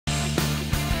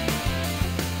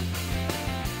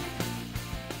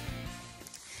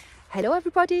Hello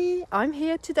everybody, I'm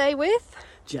here today with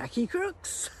Jacqui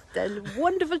Crooks. the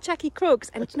wonderful Jacqui Crooks,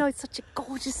 and you know, it's such a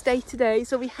gorgeous day today,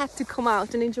 so we had to come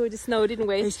out and enjoy the snow, didn't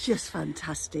we? It's just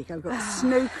fantastic. I've got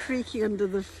snow creaking under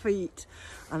the feet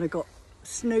and I've got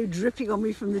snow dripping on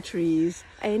me from the trees.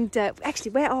 And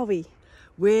actually, where are we?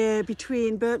 We're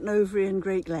between Burton, Overy and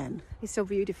Great Glen. It's so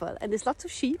beautiful, and there's lots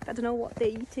of sheep. I don't know what they're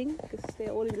eating because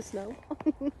they're all in the snow.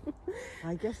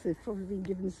 I guess they've probably been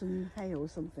given some hay or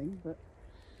something, but...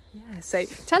 Yeah, so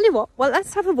tell you what, well,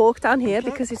 let's have a walk down here, Okay.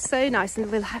 because it's so nice,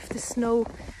 and we'll have the snow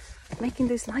making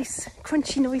those nice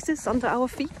crunchy noises under our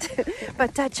feet.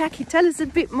 But Jacqui, tell us a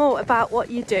bit more about what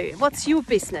you do. What's your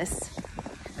business?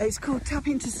 It's called Tap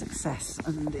Into Success,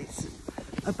 and it's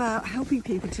about helping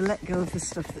people to let go of the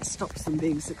stuff that stops them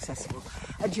being successful.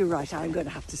 And you're right, I'm going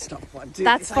to have to stop one.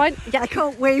 That's fine. Yeah. I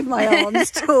can't wave my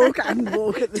arms, talk and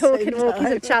walk at the Talk same and walk time.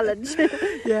 is a challenge.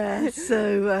 Yeah,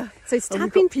 so it's and we've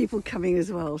tapping got people coming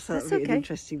as well, so That's that'll be okay. an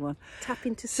interesting one. Tap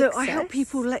into So success. I help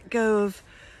people let go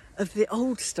of the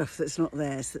old stuff that's not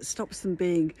theirs, that stops them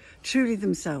being truly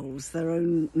themselves, their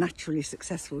own naturally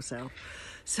successful self.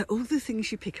 So all the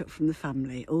things you pick up from the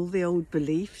family, all the old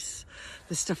beliefs,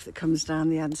 the stuff that comes down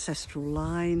the ancestral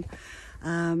line,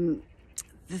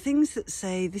 the things that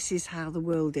say this is how the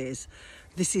world is,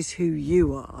 this is who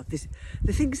you are,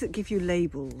 the things that give you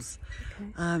labels.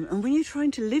 Okay. And when you're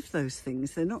trying to live those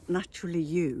things, they're not naturally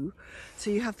you, so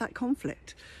you have that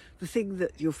conflict. The thing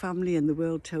that your family and the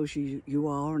world tells you you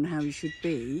are and how you should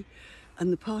be,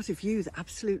 and the part of you that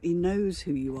absolutely knows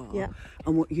who you are. Yeah.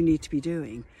 And what you need to be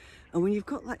doing. And when you've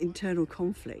got that internal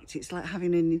conflict, it's like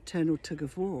having an internal tug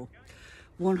of war.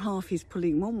 One half is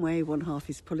pulling one way, one half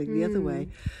is pulling the other way.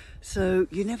 So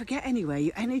you never get anywhere.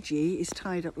 Your energy is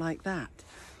tied up like that.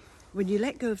 When you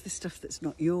let go of the stuff that's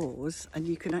not yours, and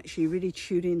you can actually really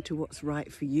tune into what's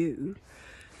right for you,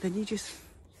 then you just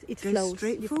go flows.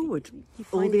 straight You forward.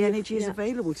 All find the your- energy is yeah.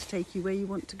 available to take you where you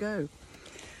want to go.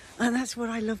 And that's what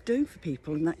I love doing for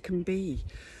people, and that can be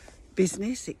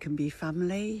business, it can be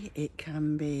family, it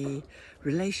can be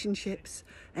relationships,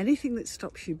 anything that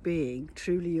stops you being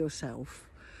truly yourself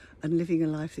and living a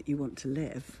life that you want to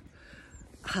live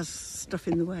has stuff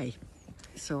in the way.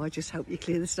 So I just help you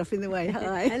clear the stuff in the way.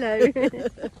 Hi. Hello.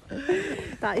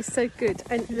 That is so good.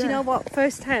 And do you know what?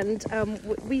 Firsthand,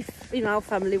 we've in our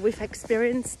family we've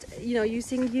experienced, you know,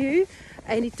 using you,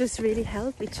 and it does really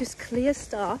help. It just clears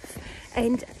stuff,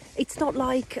 and it's not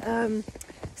like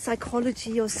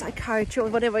psychology or psychiatry or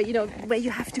whatever, you know, where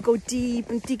you have to go deep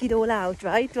and dig it all out,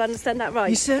 right? Do I understand that right?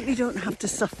 You certainly don't have to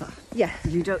suffer. Yeah.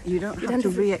 You don't have to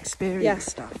re-experience Yeah.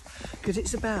 stuff, because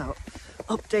it's about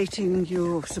updating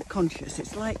your subconscious.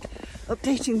 It's like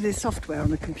updating the software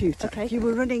on a computer. Okay. If you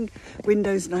were running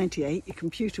Windows 98, your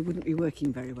computer wouldn't be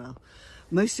working very well.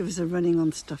 Most of us are running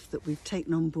on stuff that we've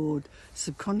taken on board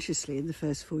subconsciously in the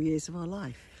first 4 years of our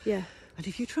life. Yeah. And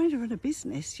if you're trying to run a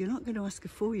business, you're not going to ask a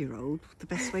 4-year-old the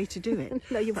best way to do it.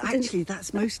 No, you but wouldn't. actually,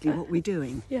 that's mostly what we're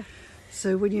doing. Yeah.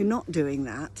 So when you're not doing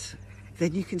that,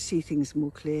 then you can see things more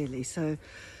clearly. So,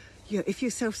 you know, if you're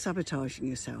self-sabotaging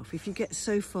yourself, if you get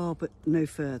so far but no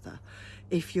further,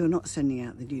 if you're not sending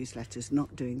out the newsletters,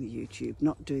 not doing the YouTube,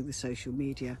 not doing the social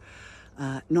media,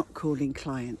 not calling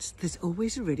clients, there's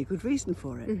always a really good reason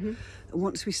for it. And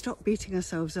once we stop beating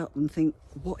ourselves up and think,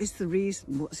 what is the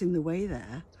reason, what's in the way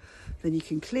there, then you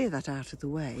can clear that out of the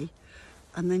way,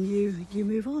 and then you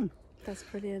move on. That's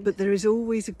brilliant. But there is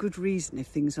always a good reason if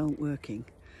things aren't working.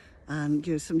 And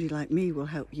you know, somebody like me will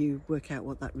help you work out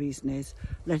what that reason is,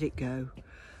 let it go,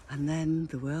 and then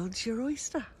the world's your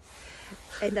oyster.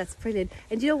 And that's brilliant.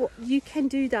 And you know what? You can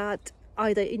do that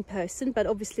either in person, but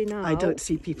obviously now I don't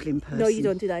see people in person. No, you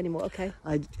don't do that anymore. Okay.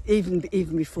 Even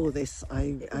before this,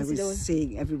 I Was it all- was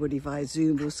seeing everybody via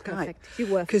Zoom or Skype. Perfect. You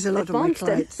were Because a lot of my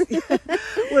advanced then. clients...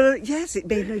 Well, yes, it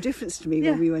made no difference to me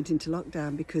Yeah. when we went into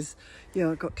lockdown, because, you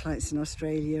know, I've got clients in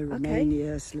Australia,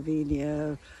 Romania,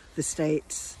 Slovenia, the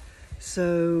States.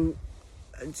 So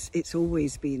it's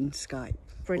always been Skype.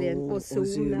 Brilliant. Or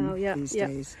Zoom now, yeah, these yeah.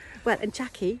 days. Well, and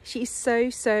Jacqui, she is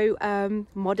so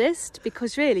modest,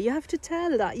 because really you have to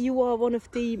tell that you are one of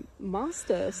the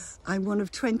masters. I'm one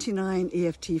of 29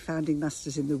 EFT founding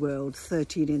masters in the world,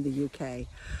 13 in the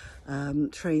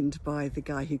UK, trained by the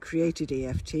guy who created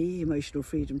EFT, Emotional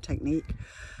Freedom Technique.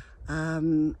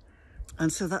 And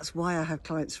so that's why I have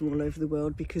clients from all over the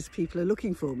world, because people are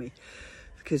looking for me.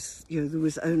 Because, you know, there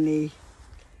was only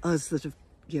us that have,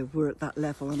 you know, were at that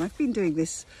level. And I've been doing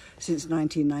this since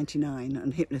 1999,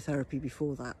 and hypnotherapy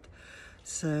before that.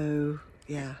 So,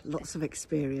 yeah, lots of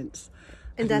experience.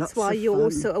 And that's lots why of you're fun.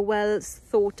 also a well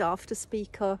thought after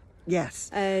speaker Yes.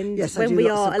 And yes, when we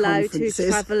are allowed to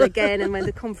travel again, and when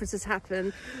the conferences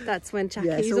happen, that's when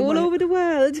Jacqui's all over the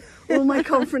world. All my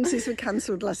conferences were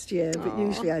cancelled last year, but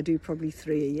usually I do probably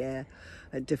 3 a year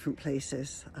at different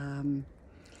places.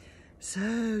 So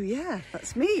yeah,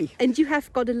 that's me. And you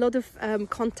have got a lot of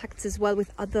contacts as well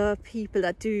with other people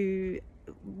that do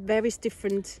various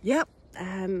different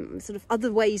sort of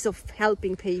other ways of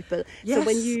helping people. Yes, so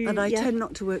when you, and I tend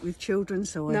not to work with children,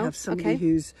 so I have somebody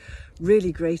who's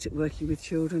really great at working with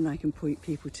children I can point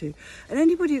people to. And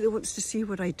anybody that wants to see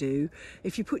what I do,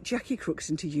 if you put Jacqui Crooks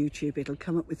into YouTube, it'll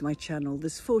come up with my channel.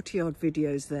 There's 40 odd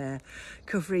videos there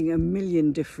covering a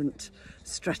million different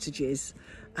strategies,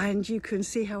 and you can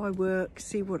see how I work,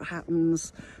 see what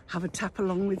happens, have a tap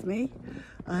along with me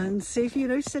and see if you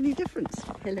notice any difference.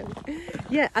 Hello.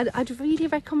 Yeah, I'd really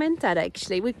recommend that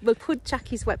actually. We'll put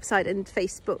Jacqui's website and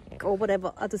Facebook or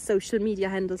whatever other social media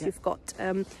handles you've got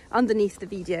underneath the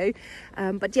video.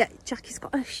 But yeah, Jacqui's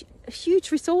got a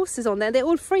huge resources on there. They're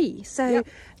all free. So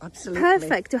absolutely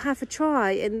perfect to have a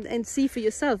try and see for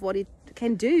yourself what it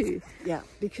can do. Yeah,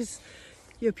 because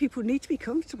people need to be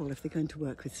comfortable if they're going to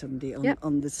work with somebody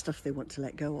on the stuff they want to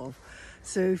let go of.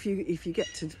 So if you get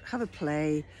to have a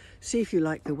play, see if you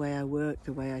like the way I work,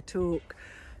 the way I talk,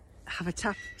 have a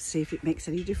tap, see if it makes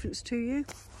any difference to you.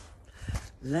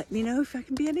 Let me know if I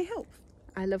can be any help.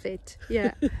 I love it.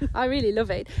 Yeah, I really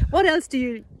love it. What else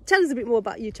tell us a bit more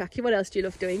about you, Jacqui. What else do you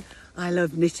love doing? I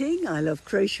love knitting, I love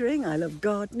crocheting, I love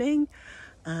gardening,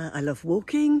 I love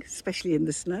walking, especially in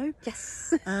the snow.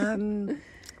 Yes.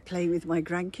 Playing with my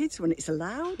grandkids when it's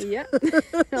allowed. Yeah.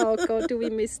 Oh God, do we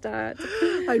miss that?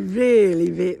 I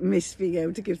really miss being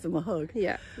able to give them a hug.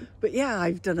 Yeah. But yeah,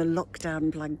 I've done a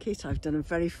lockdown blanket. I've done a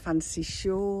very fancy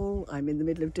shawl. I'm in the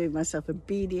middle of doing myself a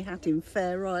beanie hat in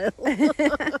Fair Isle.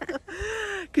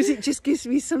 Because it just gives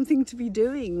me something to be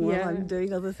doing while I'm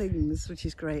doing other things, which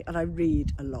is great. And I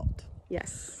read a lot.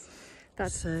 Yes.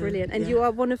 That's brilliant. And you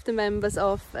are one of the members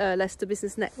of Leicester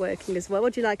Business Networking as well.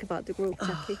 What do you like about the group,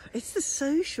 Jacqui? It's the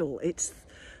social. It's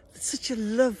such a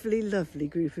lovely, lovely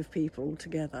group of people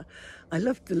together. I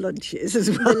loved the lunches as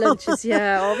well. The lunches,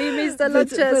 yeah. Oh, we missed the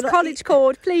lunches. College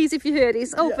Court, please, if you hear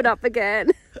this, open up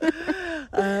again.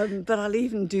 But I'll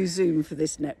even do Zoom for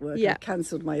this network. Yeah. I've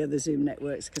cancelled my other Zoom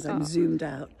networks because I'm zoomed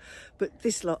out. But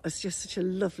this lot is just such a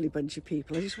lovely bunch of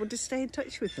people. I just want to stay in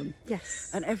touch with them.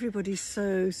 Yes. And everybody's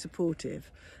so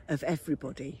supportive of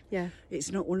everybody. Yeah.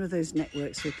 It's not one of those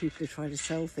networks where people are trying to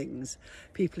sell things.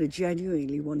 People are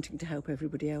genuinely wanting to help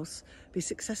everybody else be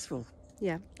successful.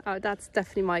 Yeah, that's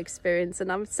definitely my experience,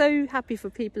 and I'm so happy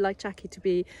for people like Jacqui to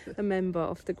be a member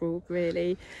of the group,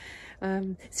 really.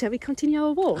 Shall we continue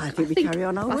our walk? I think we carry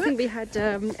on our work. I think we had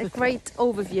a great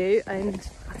overview, and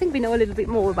I think we know a little bit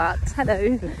more about,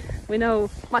 we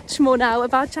know much more now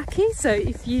about Jacqui. So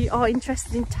if you are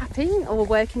interested in tapping or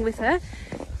working with her,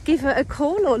 give her a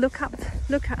call or look her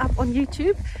up on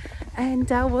YouTube. And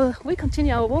we'll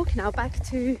continue our walk now back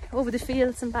over the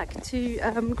fields and back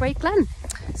to Great Glen.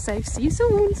 So see you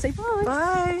soon. Say bye.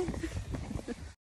 Bye.